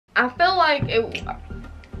I feel like it...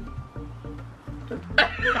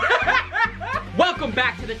 Welcome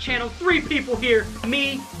back to the channel. 3 people here.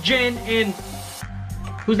 Me, Jen, and...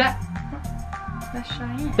 Who's that? That's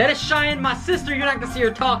Cheyenne. That is Cheyenne, my sister. You're not gonna see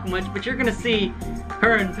her talk much, but you're gonna see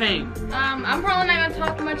her in pain. I'm probably not gonna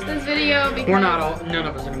talk much this video because... We're not all... None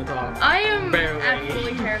of us are gonna talk. I am Barely.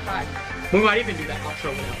 absolutely terrified. We might even do that outro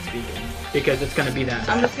without speaking, because it's gonna be that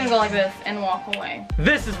bad. I'm just gonna go like this and walk away.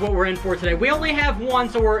 This is what we're in for today. We only have one,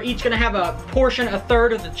 so we're each gonna have a portion, a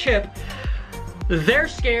third of the chip. They're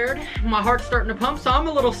scared. My heart's starting to pump, so I'm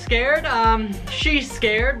a little scared. She's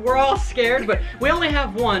scared. We're all scared, but we only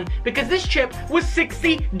have one because this chip was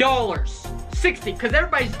 $60. 60, because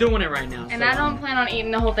everybody's doing it right now. And so. I don't plan on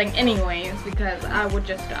eating the whole thing anyways because I would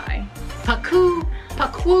just die. Paqui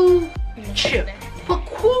chip.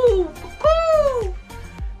 Paqui.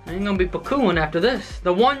 I ain't gonna be Paqui after this.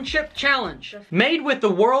 The one chip challenge. Made with the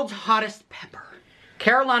world's hottest pepper.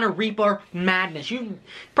 Carolina Reaper Madness. You've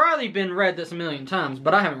probably read this a million times,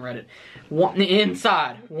 but I haven't read it.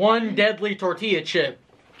 Inside, one deadly tortilla chip.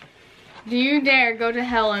 Do you dare go to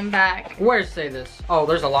hell and back? Where does it say this? Oh,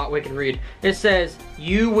 there's a lot we can read. It says,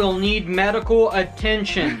 you will need medical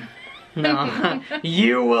attention. No,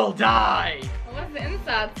 you will die. What does the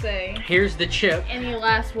inside say? Here's the chip. Any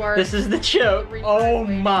last words? This is the chip. Oh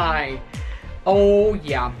my. Oh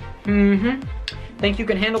yeah. Think you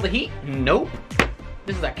can handle the heat? Nope.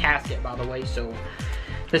 This is a casket, by the way, so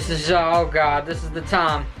this is, oh God, this is the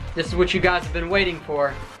time. This is what you guys have been waiting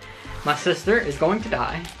for. My sister is going to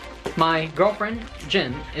die. My girlfriend,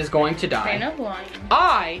 Jen, is going to die. Say no lying.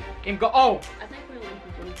 I am oh. I think we're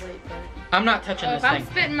like complete, but... I'm not touching this if I'm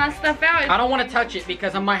thing. spitting my stuff out, I don't want to touch it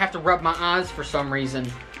because I might have to rub my eyes for some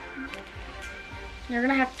reason. You're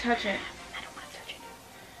gonna have to touch it. I don't want to touch it.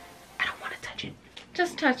 I don't want to touch it.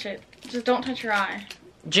 Just touch it. Just don't touch your eye.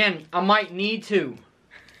 Jen, I might need to.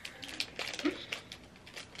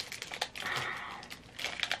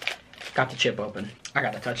 Got the chip open. I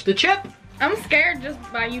gotta touch the chip. I'm scared just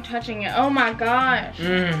by you touching it. Oh my gosh.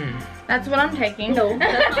 That's what I'm taking. No,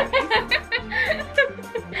 that's not.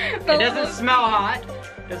 It doesn't smell hot.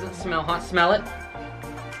 Doesn't smell hot. Smell it.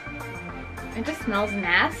 It just smells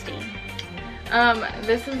nasty.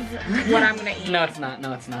 This is what I'm gonna eat. No, it's not.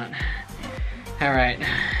 No, it's not. All right.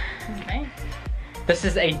 Okay. This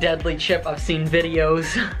is a deadly chip. I've seen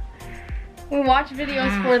videos. We watch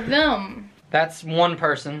videos for them. That's one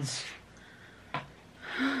person's.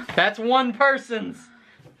 That's one person's.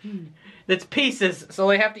 It's pieces, so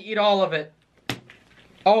they have to eat all of it.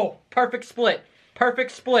 Oh, perfect split.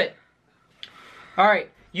 Perfect split. All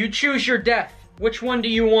right, you choose your death. Which one do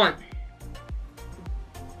you want?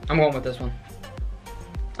 I'm going with this one.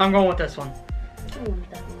 I'm going with this one. I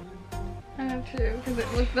want that one. I have to, because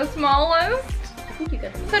it was the smallest. I think you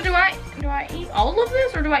got the So do I eat all of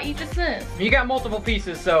this or do I eat just this? You got multiple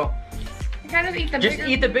pieces, so Can I just eat the just bigger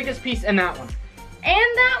eat the biggest piece and that one. and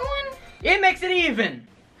that one? It makes it even.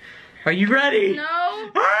 Are you ready? No.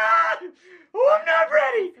 Ah! Oh, I'm not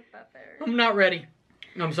ready. Put that there. I'm not ready.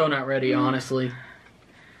 I'm so not ready, honestly.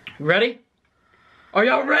 Ready? Are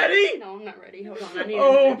y'all ready? No, I'm not ready. Hold on. I need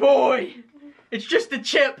Oh boy. It's just a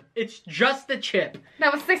chip. It's just a chip.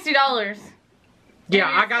 That was $60. Yeah,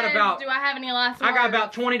 And I it got says, about do I have any last words? I got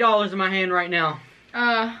about $20 in my hand right now.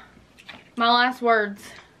 My last words.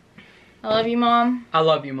 I love you, Mom. I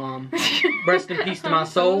love you, Mom. Rest in peace to my I'm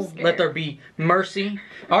so soul. scared. Let there be mercy.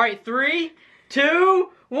 All right, 3, 2,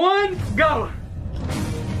 1, go.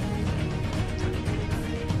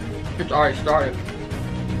 It's already started.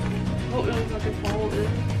 Oh, no, it's not your fault.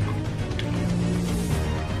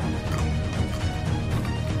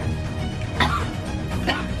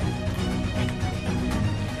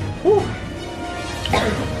 Whew.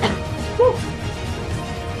 Whew.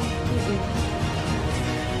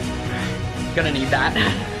 Gonna need that.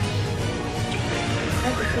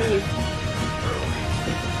 That's a sleeve.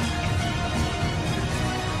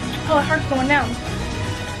 Oh, it hurts going down.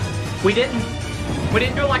 We didn't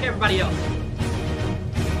do it like everybody else.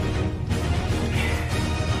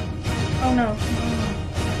 Oh no.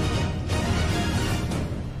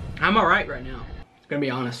 I'm all right now. Gonna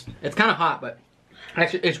be honest. It's kind of hot, but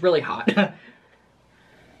actually, it's really hot.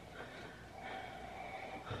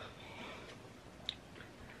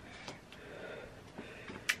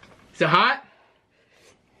 Is it hot?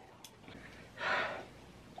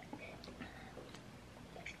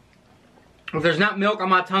 If there's not milk on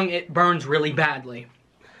my tongue, it burns really badly.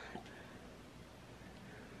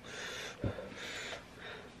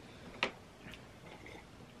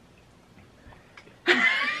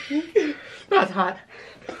 That's hot.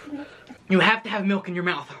 You have to have milk in your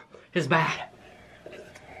mouth. It's bad.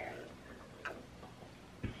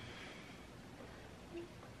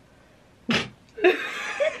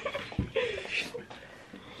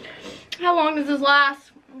 How long does this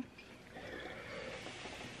last?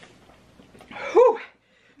 Whew.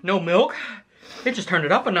 No milk. It just turned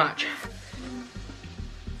it up a notch.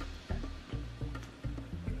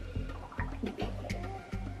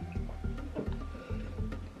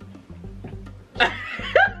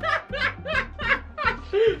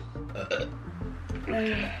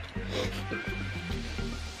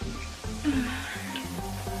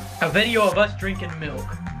 A video of us drinking milk.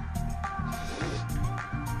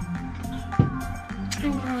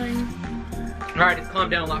 I'm crying. Alright, it's calmed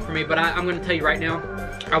down a lot for me, but I'm gonna tell you right now,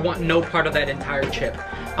 I want no part of that entire chip.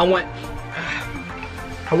 I want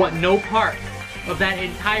no part of that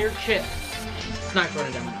entire chip. It's not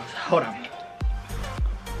running down my nose. Hold on.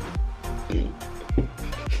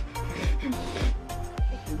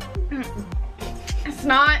 It's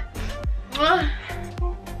not.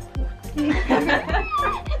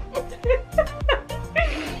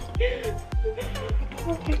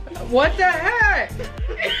 What the heck?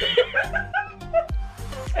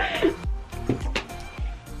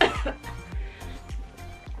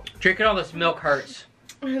 Drinking all this milk hurts.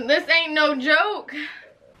 This ain't no joke.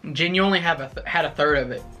 Jen, you only have had a third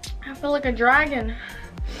of it. I feel like a dragon.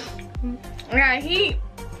 I got heat.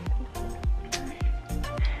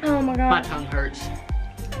 Oh my god. My tongue hurts.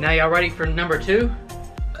 Now y'all ready for number 2?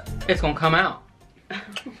 It's gonna come out.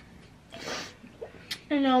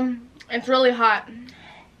 I know, it's really hot.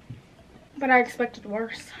 But I expected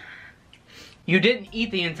worse. You didn't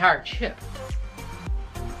eat the entire chip.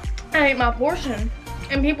 I ate my portion.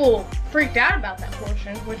 And people freaked out about that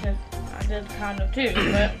portion, which is, I did kind of too,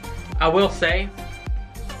 but. I will say,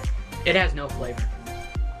 it has no flavor.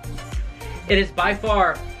 It is by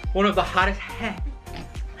far one of the hottest.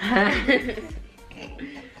 I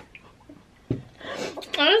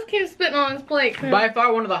just keep spitting on his plate. By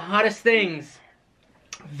far one of the hottest things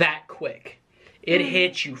that quick. It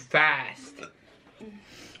hits you fast.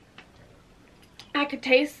 I could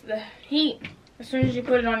taste the heat as soon as you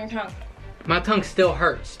put it on your tongue. My tongue still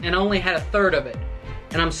hurts, and I only had a third of it.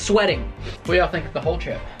 And I'm sweating. What do y'all think of the whole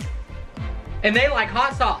chip? And they like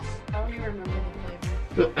hot sauce. I don't even remember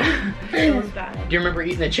the flavor. It was bad. Do you remember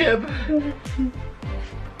eating the chip?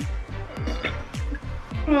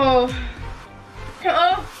 Oh.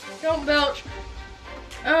 Oh, don't belch.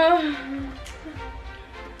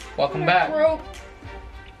 Welcome back. Throat.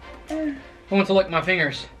 I want to lick my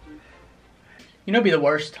fingers. You know it'd be the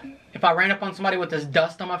worst? If I ran up on somebody with this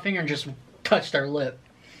dust on my finger and just touched their lip.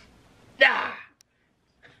 Ah!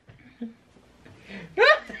 I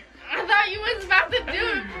thought you was about to do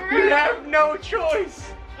it for real. You have no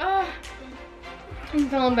choice. Oh, I'm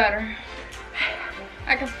feeling better.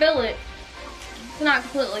 I can feel it. It's not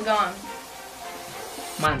completely gone.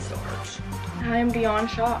 Mine still hurts. I am beyond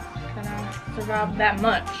shocked that I survived that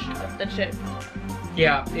much of the chip.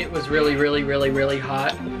 Yeah, it was really, really, really, really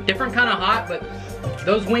hot. Different kind of hot, but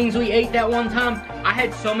those wings we ate that one time, I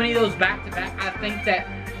had so many of those back to back, I think that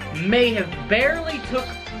may have barely took,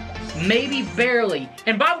 maybe barely.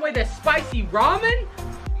 And by the way, the spicy ramen,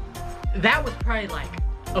 that was probably like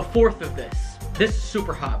a fourth of this. This is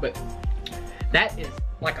super hot, but that is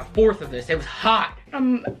like a fourth of this. It was hot.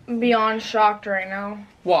 I'm beyond shocked right now.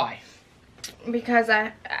 Why? Because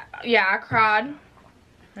I cried.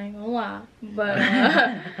 I ain't gonna lie. But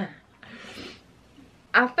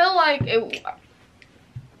I feel like it...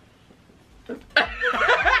 She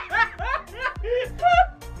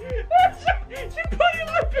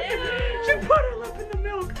put her lip in the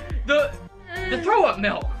milk. The throw up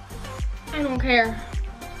milk. I don't care.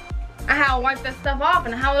 I had to wipe that stuff off,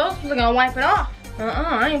 and how else was I gonna wipe it off?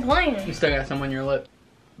 I ain't playing. You still got some on your lip.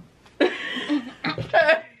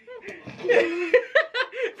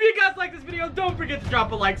 If you guys like this video, don't forget to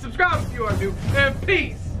drop a like, subscribe if you are new, and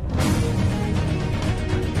peace.